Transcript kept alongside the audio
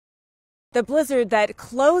The blizzard that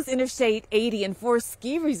closed Interstate 80 and 4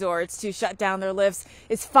 ski resorts to shut down their lifts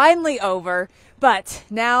is finally over, but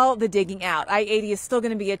now the digging out. I-80 is still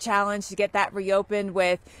going to be a challenge to get that reopened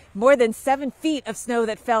with more than 7 feet of snow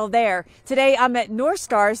that fell there. Today I'm at North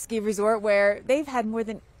Star Ski Resort where they've had more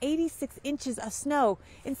than 86 inches of snow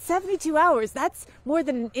in 72 hours. That's more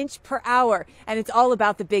than an inch per hour, and it's all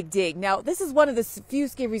about the big dig. Now, this is one of the few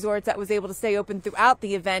ski resorts that was able to stay open throughout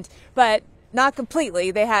the event, but not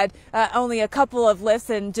completely. They had only a couple of lifts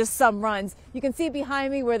and just some runs. You can see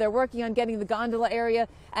behind me where they're working on getting the gondola area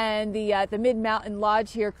and the Mid-Mountain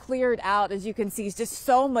Lodge here cleared out. As you can see, it's just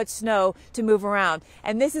so much snow to move around.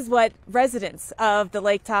 And this is what residents of the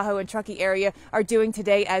Lake Tahoe and Truckee area are doing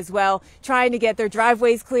today as well, trying to get their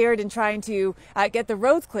driveways cleared and trying to get the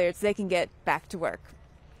roads cleared so they can get back to work.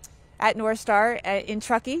 At North Star in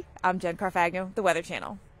Truckee, I'm Jen Carfagno, the Weather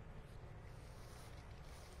Channel.